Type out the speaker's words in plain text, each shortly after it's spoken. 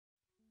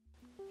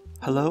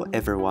Hello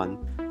everyone.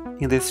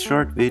 In this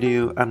short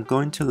video, I'm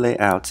going to lay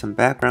out some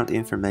background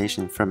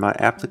information from my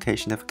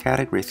application of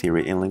category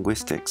theory in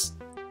linguistics.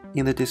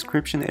 In the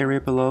description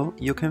area below,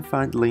 you can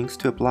find links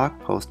to a blog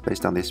post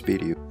based on this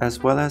video,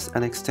 as well as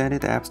an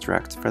extended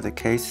abstract for the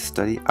case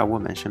study I will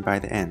mention by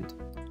the end.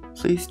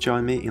 Please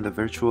join me in the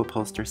virtual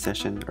poster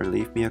session or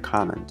leave me a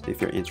comment if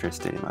you're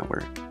interested in my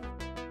work.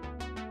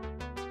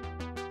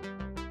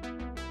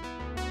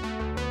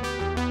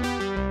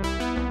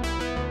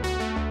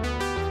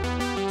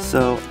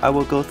 So, I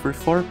will go through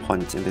 4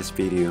 points in this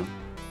video.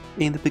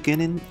 In the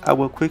beginning, I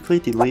will quickly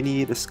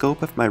delineate the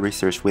scope of my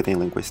research within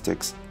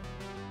linguistics.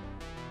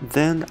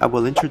 Then, I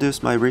will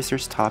introduce my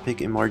research topic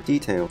in more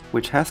detail,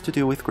 which has to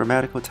do with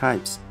grammatical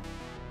types.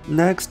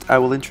 Next, I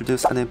will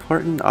introduce an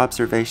important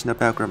observation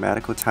about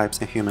grammatical types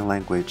in human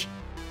language.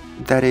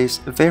 That is,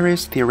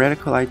 various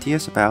theoretical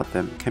ideas about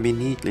them can be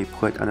neatly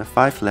put on a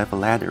 5-level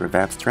ladder of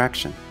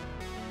abstraction.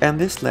 And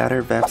this ladder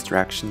of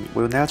abstraction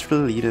will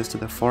naturally lead us to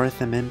the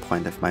 4th and main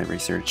point of my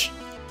research.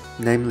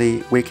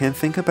 Namely, we can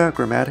think about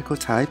grammatical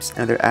types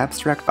and their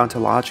abstract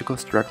ontological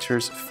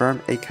structures from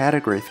a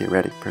category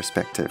theoretic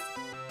perspective.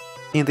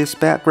 In this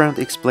background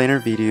explainer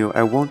video,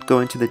 I won't go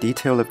into the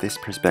detail of this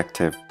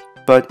perspective,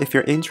 but if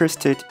you're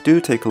interested,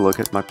 do take a look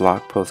at my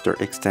blog post or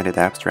extended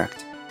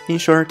abstract. In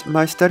short,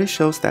 my study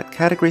shows that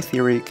category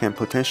theory can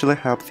potentially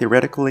help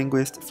theoretical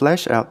linguists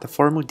flesh out the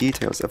formal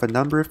details of a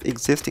number of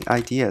existing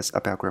ideas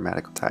about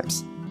grammatical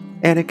types.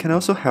 And it can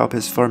also help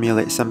us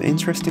formulate some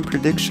interesting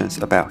predictions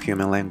about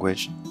human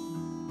language.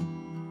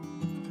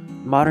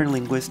 Modern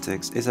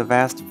linguistics is a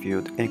vast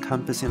field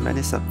encompassing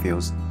many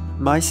subfields.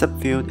 My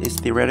subfield is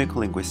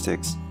theoretical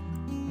linguistics,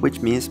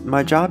 which means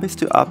my job is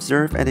to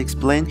observe and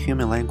explain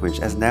human language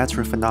as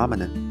natural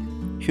phenomenon.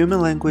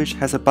 Human language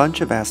has a bunch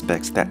of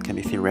aspects that can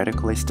be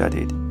theoretically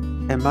studied,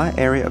 and my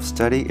area of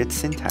study is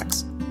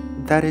syntax.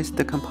 That is,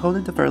 the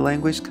component of our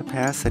language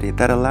capacity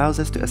that allows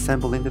us to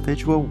assemble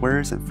individual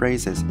words and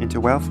phrases into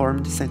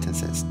well-formed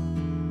sentences.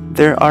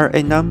 There are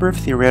a number of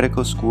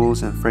theoretical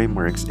schools and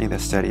frameworks in the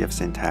study of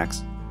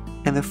syntax,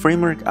 and the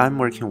framework I'm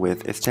working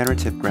with is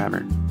generative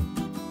grammar,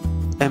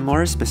 and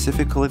more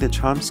specifically the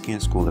Chomskyan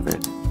school of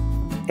it.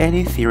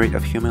 Any theory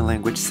of human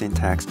language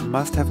syntax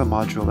must have a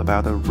module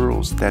about the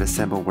rules that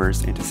assemble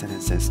words into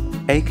sentences,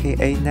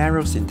 aka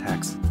narrow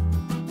syntax,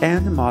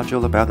 and a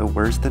module about the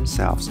words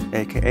themselves,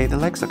 aka the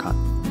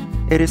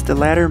lexicon. It is the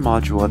latter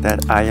module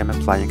that I am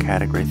applying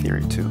category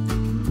theory to.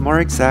 More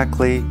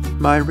exactly,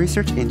 my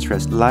research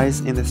interest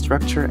lies in the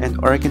structure and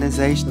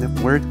organization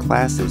of word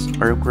classes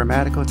or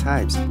grammatical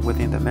types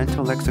within the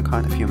mental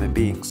lexicon of human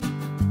beings.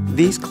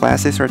 These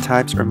classes or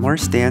types are more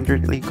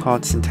standardly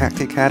called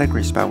syntactic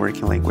categories by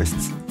working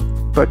linguists.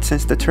 But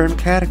since the term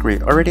category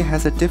already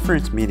has a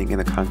different meaning in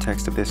the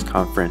context of this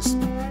conference,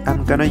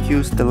 I'm gonna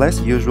use the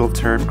less usual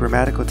term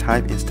grammatical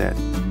type instead.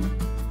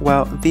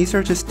 Well, these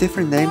are just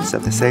different names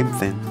of the same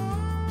thing.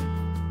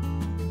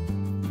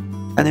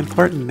 An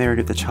important merit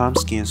of the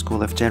Chomskyan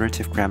school of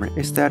generative grammar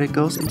is that it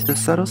goes into the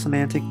subtle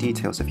semantic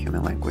details of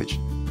human language.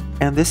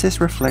 And this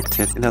is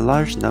reflected in the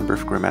large number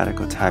of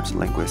grammatical types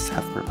linguists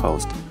have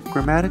proposed.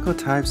 Grammatical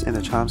types in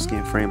the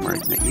Chomskyan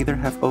framework may either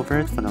have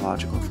overt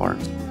phonological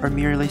forms or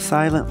merely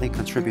silently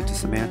contribute to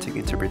semantic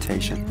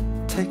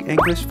interpretation. Take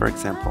English for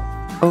example.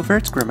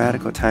 Overt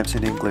grammatical types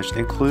in English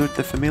include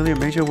the familiar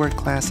major word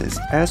classes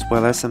as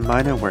well as some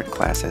minor word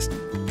classes.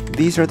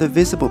 These are the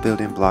visible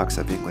building blocks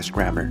of English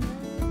grammar.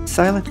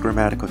 Silent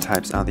grammatical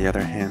types, on the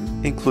other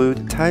hand,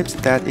 include types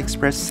that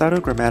express subtle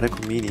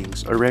grammatical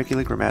meanings or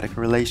regular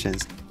grammatical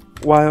relations,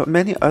 while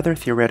many other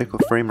theoretical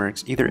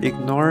frameworks either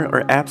ignore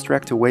or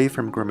abstract away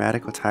from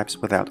grammatical types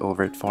without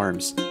overt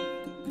forms.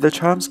 The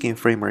Chomskyan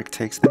framework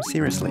takes them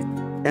seriously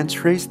and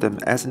treats them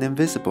as an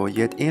invisible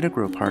yet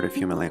integral part of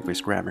human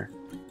language grammar.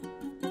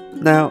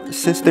 Now,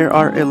 since there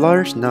are a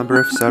large number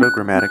of subtle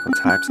grammatical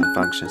types and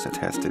functions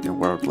attested in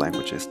world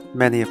languages,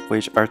 many of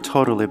which are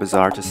totally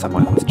bizarre to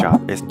someone whose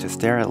job isn't to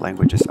stare at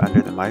languages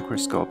under the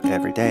microscope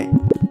every day,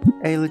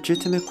 a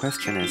legitimate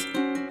question is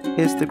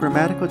the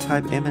grammatical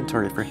type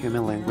inventory for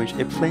human language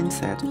a plain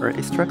set or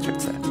a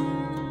structured set?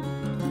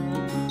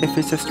 If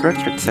it's a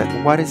structured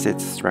set, what is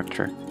its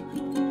structure?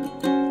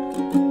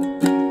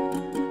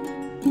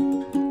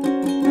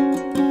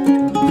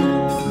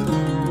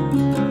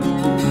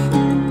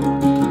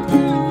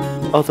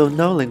 Although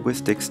no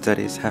linguistic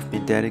studies have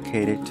been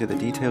dedicated to the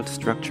detailed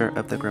structure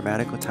of the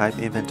grammatical type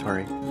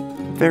inventory,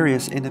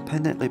 various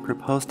independently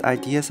proposed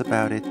ideas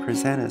about it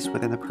present us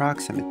with an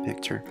approximate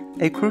picture.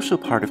 A crucial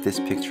part of this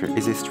picture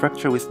is a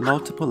structure with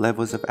multiple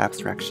levels of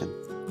abstraction.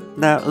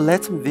 Now,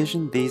 let's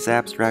envision these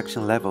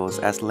abstraction levels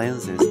as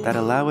lenses that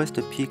allow us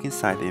to peek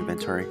inside the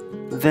inventory.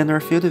 Then our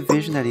field of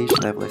vision at each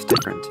level is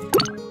different.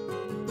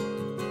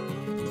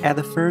 At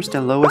the first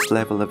and lowest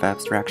level of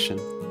abstraction,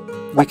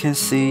 we can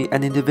see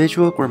an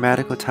individual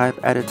grammatical type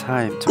at a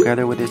time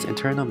together with its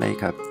internal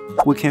makeup.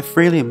 We can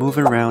freely move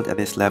around at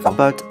this level,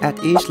 but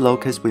at each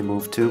locus we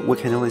move to, we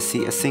can only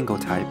see a single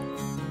type.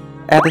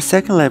 At the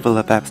second level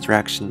of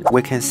abstraction,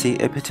 we can see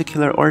a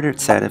particular ordered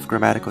set of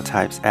grammatical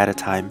types at a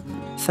time.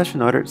 Such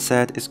an ordered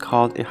set is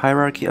called a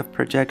hierarchy of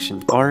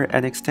projection or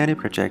an extended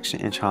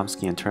projection in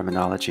Chomskyan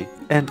terminology.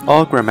 And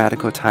all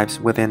grammatical types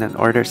within an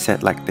ordered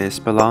set like this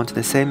belong to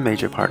the same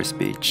major part of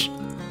speech.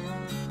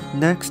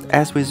 Next,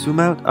 as we zoom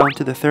out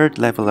onto the third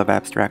level of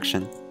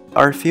abstraction,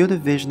 our field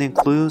of vision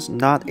includes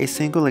not a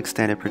single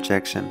extended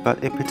projection,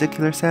 but a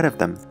particular set of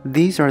them.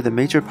 These are the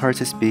major parts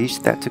of speech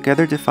that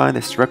together define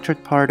the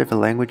structured part of a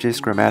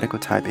language's grammatical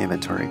type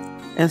inventory.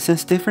 And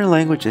since different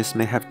languages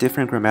may have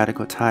different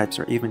grammatical types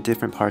or even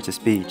different parts of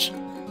speech,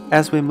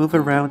 as we move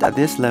around at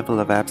this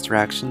level of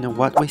abstraction,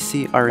 what we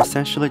see are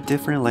essentially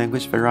different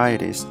language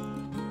varieties.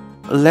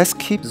 Let's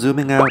keep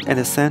zooming out and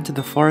ascend to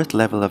the fourth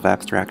level of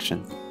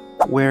abstraction,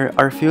 where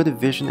our field of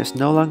vision is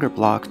no longer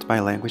blocked by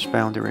language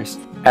boundaries.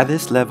 At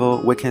this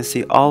level, we can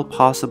see all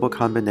possible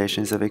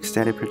combinations of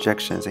extended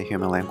projections in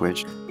human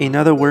language. In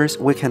other words,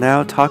 we can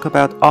now talk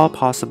about all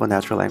possible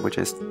natural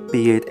languages,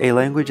 be it a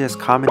language as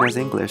common as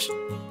English,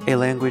 a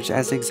language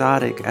as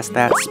exotic as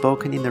that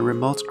spoken in a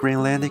remote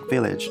Greenlandic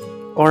village,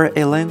 or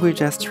a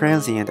language as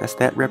transient as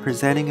that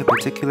representing a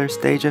particular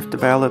stage of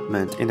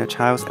development in a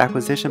child's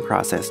acquisition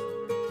process.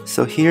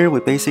 So here we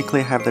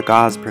basically have the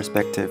God's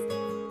perspective.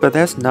 But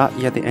that's not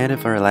yet the end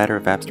of our ladder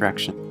of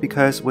abstraction,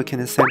 because we can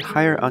ascend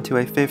higher onto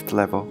a fifth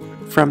level.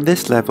 From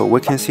this level, we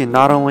can see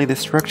not only the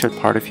structured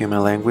part of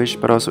human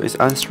language, but also its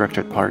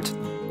unstructured part,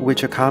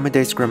 which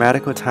accommodates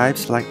grammatical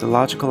types like the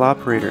logical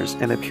operators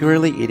and the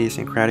purely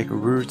idiosyncratic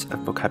roots of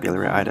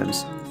vocabulary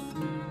items.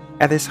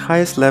 At this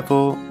highest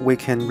level, we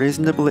can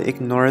reasonably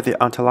ignore the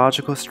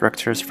ontological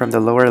structures from the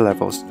lower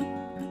levels.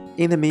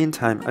 In the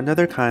meantime,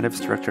 another kind of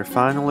structure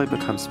finally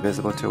becomes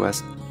visible to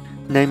us,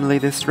 namely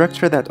the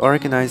structure that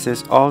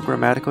organizes all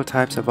grammatical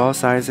types of all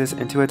sizes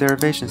into a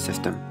derivation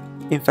system.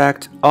 In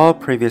fact, all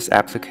previous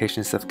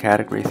applications of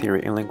category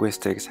theory in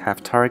linguistics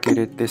have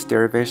targeted this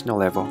derivational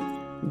level.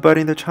 But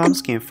in the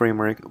Chomskyan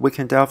framework, we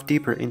can delve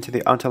deeper into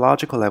the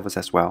ontological levels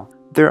as well.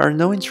 There are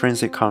no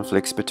intrinsic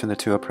conflicts between the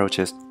two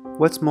approaches.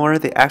 What's more,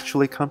 they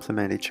actually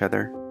complement each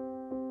other.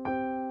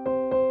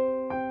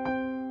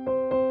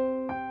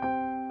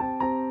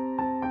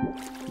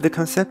 The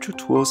conceptual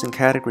tools in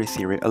category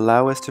theory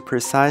allow us to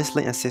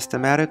precisely and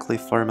systematically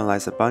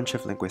formalize a bunch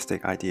of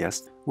linguistic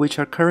ideas, which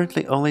are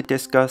currently only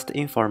discussed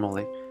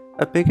informally.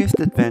 A biggest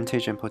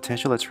advantage and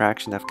potential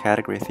attraction of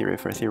category theory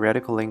for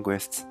theoretical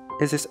linguists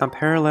is its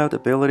unparalleled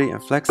ability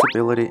and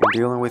flexibility in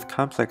dealing with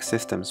complex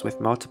systems with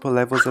multiple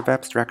levels of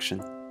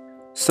abstraction.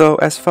 So,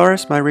 as far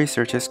as my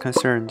research is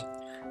concerned,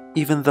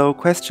 even though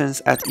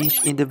questions at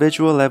each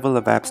individual level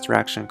of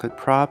abstraction could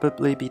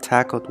probably be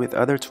tackled with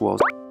other tools,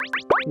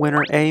 when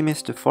our aim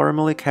is to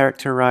formally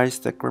characterize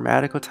the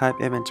grammatical type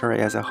inventory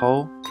as a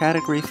whole,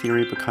 category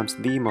theory becomes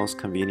the most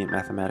convenient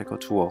mathematical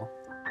tool.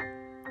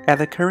 At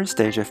the current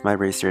stage of my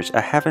research,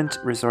 I haven't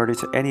resorted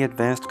to any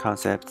advanced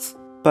concepts,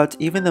 but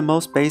even the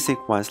most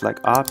basic ones like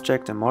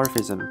object and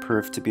morphism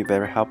prove to be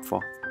very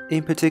helpful.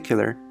 In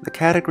particular, the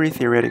category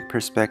theoretic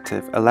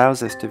perspective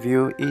allows us to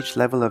view each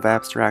level of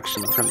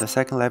abstraction from the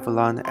second level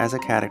on as a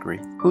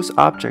category, whose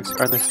objects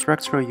are the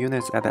structural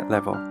units at that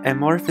level, and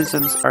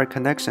morphisms are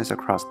connections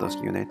across those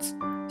units.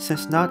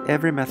 Since not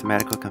every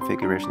mathematical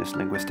configuration is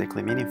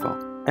linguistically meaningful,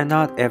 and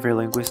not every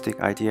linguistic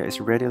idea is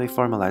readily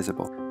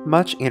formalizable,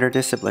 much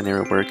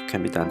interdisciplinary work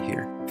can be done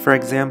here. For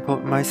example,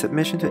 my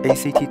submission to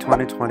ACT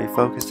 2020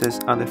 focuses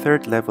on the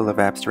third level of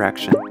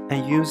abstraction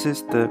and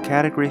uses the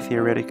category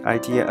theoretic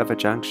idea of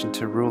adjunction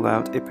to rule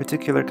out a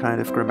particular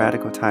kind of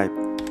grammatical type.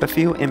 A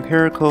few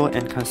empirical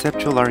and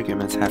conceptual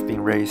arguments have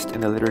been raised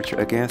in the literature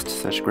against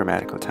such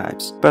grammatical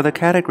types, but the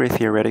category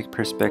theoretic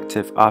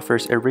perspective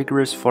offers a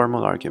rigorous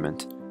formal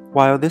argument.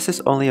 While this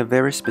is only a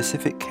very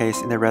specific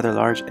case in a rather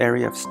large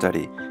area of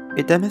study,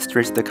 it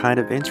demonstrates the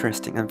kind of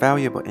interesting and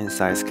valuable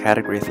insights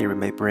category theory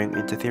may bring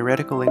into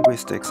theoretical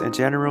linguistics in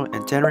general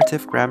and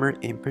generative grammar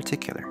in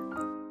particular.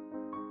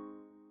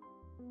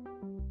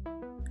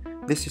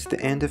 This is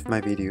the end of my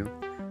video.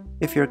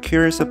 If you're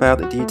curious about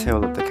the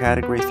detail of the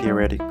category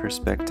theoretic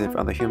perspective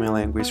on the human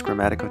language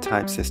grammatical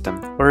type system,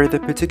 or the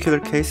particular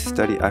case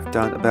study I've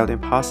done about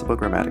impossible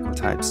grammatical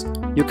types,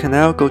 you can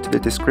now go to the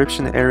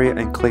description area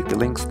and click the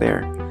links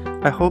there.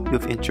 I hope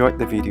you've enjoyed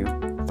the video.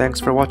 Thanks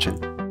for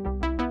watching.